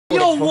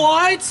Yo,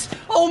 what?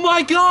 Oh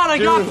my god, I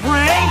got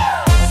pranked!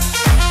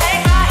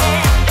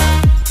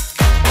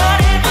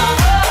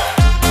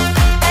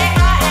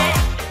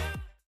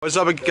 What's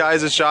up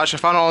guys, it's Josh. I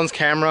found Alden's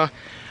camera.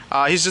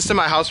 He's just in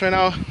my house right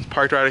now,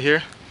 parked right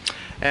here.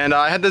 And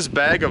I had this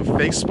bag of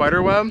fake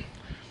spider web.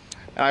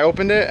 And I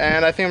opened it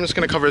and I think I'm just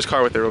gonna cover his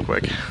car with it real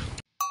quick.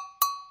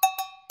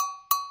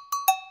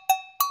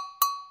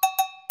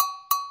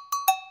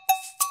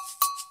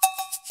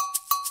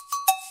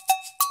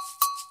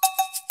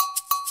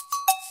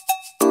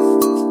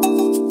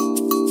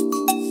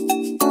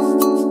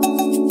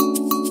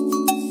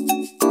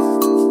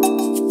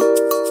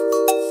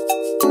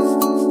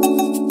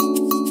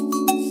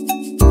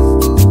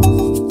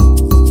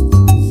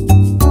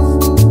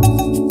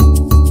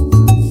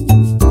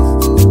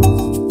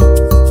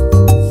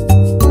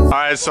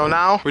 So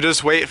now we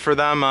just wait for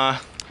them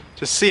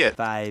to see it.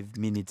 5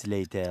 minutes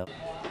later.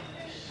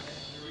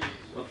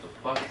 What the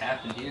fuck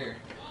happened here?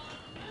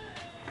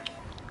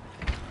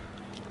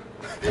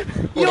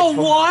 Yo,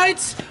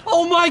 what?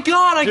 Oh my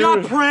god, I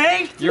got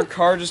pranked? Your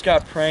car just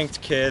got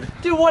pranked, kid.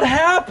 Dude, what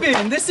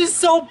happened? This is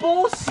so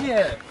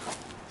bullshit.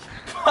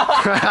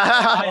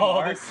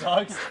 Oh, this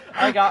sucks.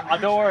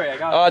 Don't worry, I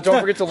got it. Don't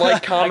forget to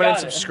like, comment, and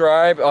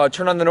subscribe.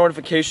 Turn on the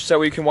notifications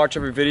so you can watch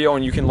every video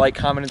and you can like,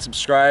 comment, and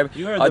subscribe.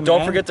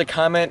 Don't forget to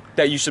comment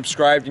that you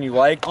subscribed and you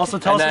liked. Also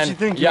tell us what you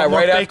think. Yeah,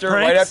 right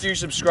after you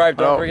subscribe,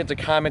 don't forget to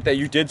comment that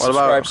you did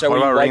subscribe. What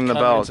about ringing the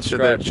bell?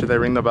 Should they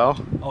ring the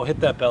bell? Oh, hit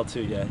that bell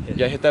too, yeah.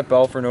 Hit that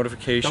bell for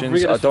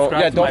notifications.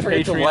 Don't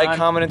forget to like,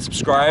 comment, and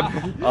subscribe.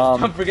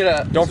 Don't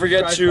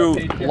forget to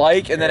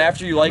like, and then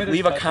after you like,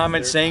 leave a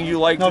comment saying you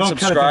liked and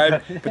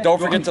subscribe. But don't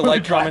forget to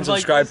like, comment, and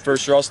subscribe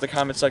first, or else the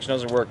comment section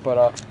doesn't work.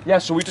 But yeah,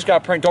 so we just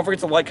got pranked. Don't forget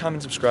to like,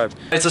 comment, and subscribe.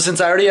 Alright, so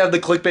since I already have the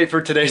clickbait for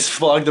today's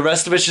vlog, the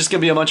rest of it's just gonna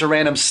be a bunch of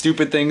random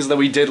stupid things that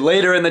we did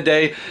later in the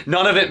day.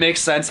 None of it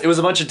makes sense. It was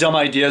a bunch of dumb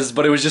ideas,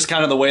 but it was just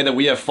kind of the way that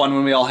we have fun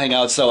when we all hang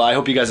out, so I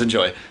hope you guys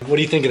enjoy. What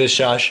do you think of this,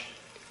 Josh?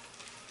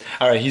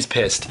 Alright, he's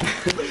pissed.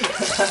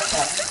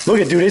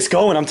 Look at, dude, it's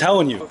going, I'm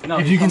telling you.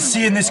 If you can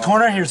see in this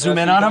corner, here, zoom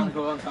in on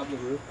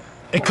him.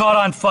 It caught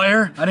on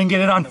fire. I didn't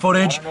get it on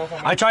footage.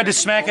 I tried to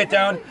smack it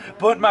down,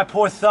 but my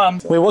poor thumb.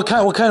 Wait, what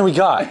kind we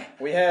got?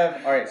 We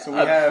have, alright, so we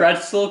have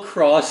pretzel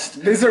crust.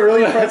 Is it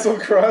really pretzel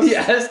crust?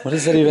 Yes. What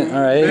is that even?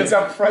 Alright. It's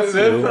a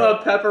pretzel.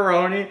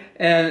 Pepperoni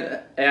and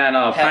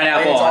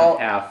pineapple on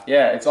half.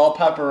 Yeah, it's all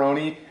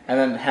pepperoni, and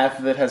then half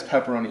of it has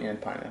pepperoni and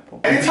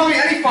pineapple. You didn't tell me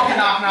any fucking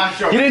knock-knock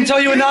joke. He didn't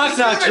tell you a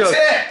knock-knock joke.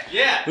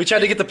 Yeah. We tried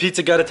to get the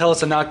pizza guy to tell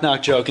us a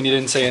knock-knock joke, and he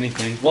didn't say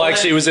anything. Well,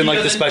 actually, it was in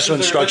like the special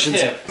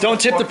instructions. Don't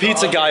tip the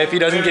pizza guy if he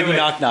doesn't give you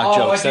knock-knock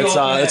jokes.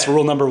 That's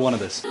rule number 1 of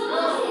this.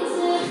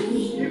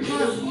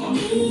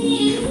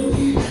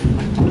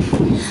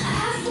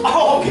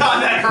 Oh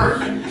god, that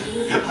hurt!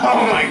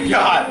 Oh my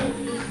god!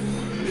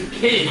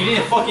 Kid, you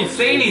didn't fucking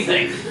say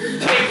anything.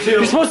 Take 2.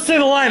 You're supposed to say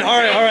the line.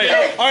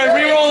 Alright,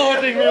 re-roll the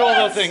whole thing, re-roll the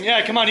whole thing.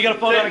 Yeah, come on, you gotta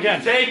fall down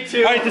again. Take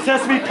 2. Alright, this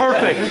has to be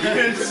perfect.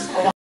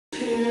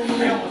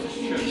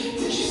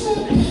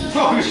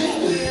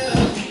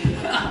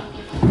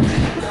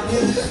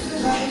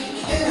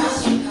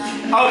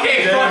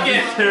 Okay,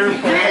 fucking.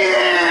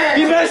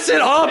 You messed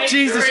it up,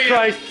 Jesus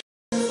Christ.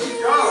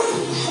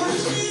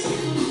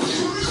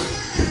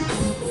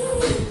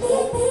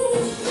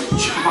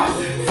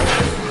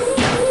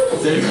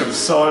 Damn,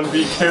 son,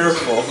 be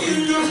careful.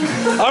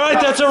 Alright,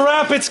 that's a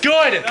wrap, it's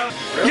good.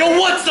 Yo,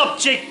 what's up,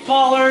 Jake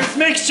Ballers?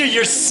 Make sure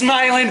you're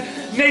smiling,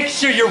 make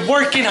sure you're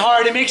working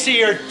hard, and make sure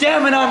you're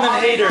damming on them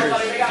haters.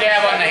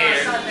 Dab on the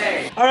haters.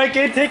 Alright,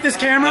 Gabe, take this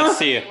camera. Let's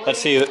see it. Let's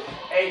see it.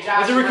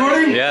 Is it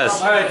recording? Yes.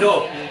 Alright,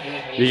 go.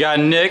 You got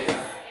Nick.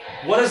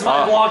 What has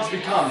my vlogs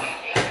become?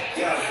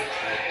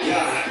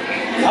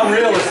 I'm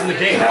realist in the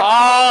game.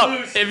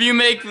 Oh, if you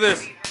make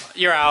this,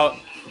 you're out.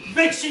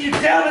 Make sure you're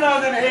dabbing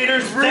on them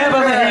haters. Dab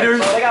on the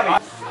haters.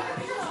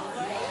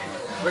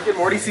 Rick and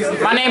Morty season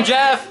 3. My name's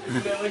Jeff.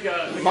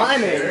 My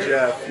name's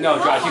Jeff. No,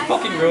 Josh, you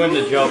fucking ruined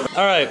the joke.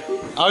 Alright,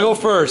 I'll go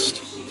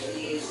first.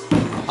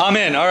 I'm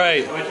in,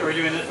 alright. Which are we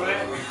doing this way?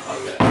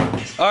 Okay.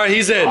 Alright,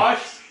 he's in.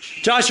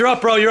 Josh, you're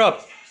up, bro, you're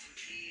up.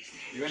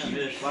 You're gonna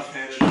miss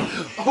left-handed.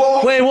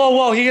 Oh. Wait,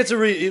 whoa, he gets to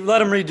let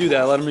him redo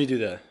that,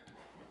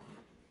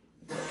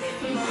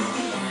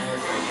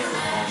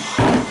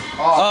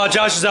 Oh,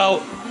 Josh is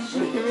out.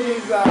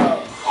 He's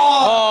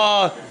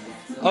out.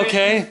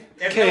 Okay.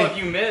 If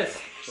you miss.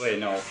 Wait,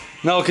 no.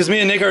 No, because me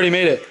and Nick already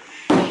made it.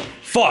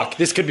 Fuck,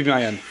 this could be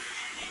my end.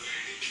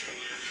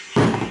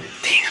 Damn it.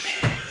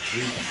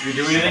 You're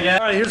doing it again?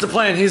 Alright, here's the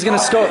plan. He's gonna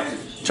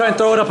try and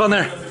throw it up on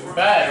there.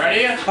 Bad,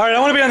 ready? Alright, I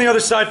want to be on the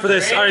other side for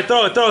this. Alright,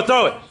 throw it.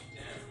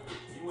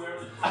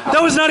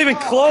 That was not even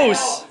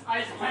close.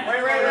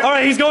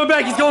 Alright, he's going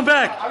back. I'm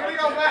gonna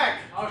go back.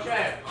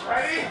 Okay.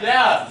 Ready?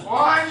 Yeah.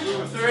 1,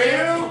 2, 3.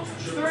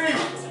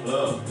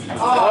 Oh,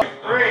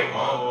 3.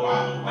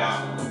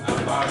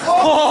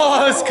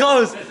 Oh, that's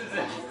close.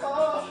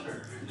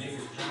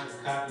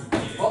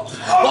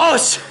 Oh,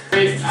 shit.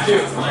 3, 2.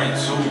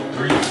 1, 2,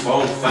 3,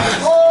 4, 5.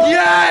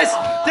 Yes!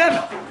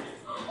 Damn.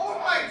 Oh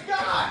my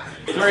god!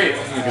 3, 2,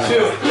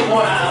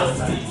 1.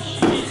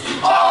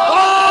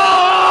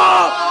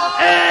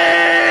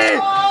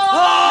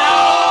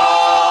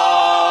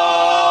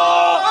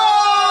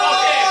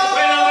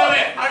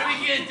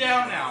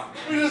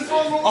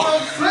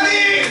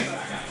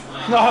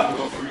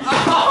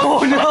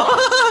 Oh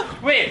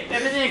no! Wait,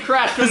 if it didn't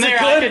crash from Is it there,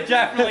 good? I could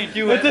definitely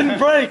do it. It didn't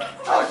break.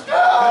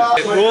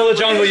 Rule of the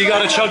jungle, you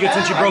gotta chug it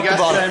since you broke the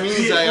bottle. That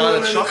means I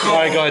gotta chuck.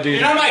 Alright, go ahead, dude.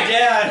 You're my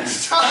dad.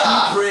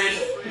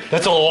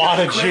 That's a lot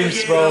of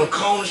juice, bro.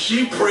 Cone,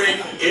 she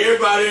pregnant.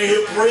 Everybody in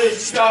here pregnant.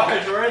 Stop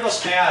it, where are those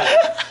cash?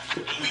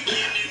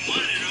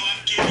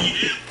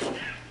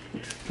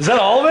 Is that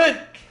all of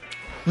it?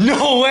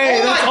 No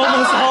way, that's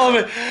almost all of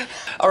it.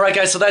 Alright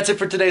guys, so that's it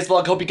for today's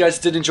vlog. Hope you guys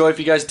did enjoy. If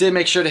you guys did,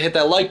 make sure to hit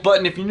that like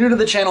button. If you're new to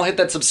the channel, hit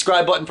that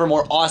subscribe button for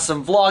more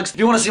awesome vlogs. If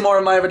you want to see more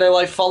of my everyday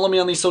life, follow me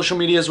on these social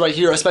medias right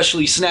here,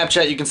 especially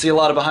Snapchat. You can see a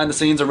lot of behind the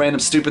scenes or random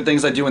stupid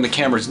things I do when the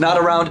camera's not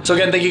around. So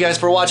again, thank you guys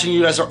for watching.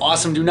 You guys are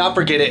awesome. Do not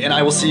forget it, and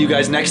I will see you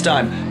guys next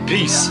time.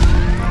 Peace.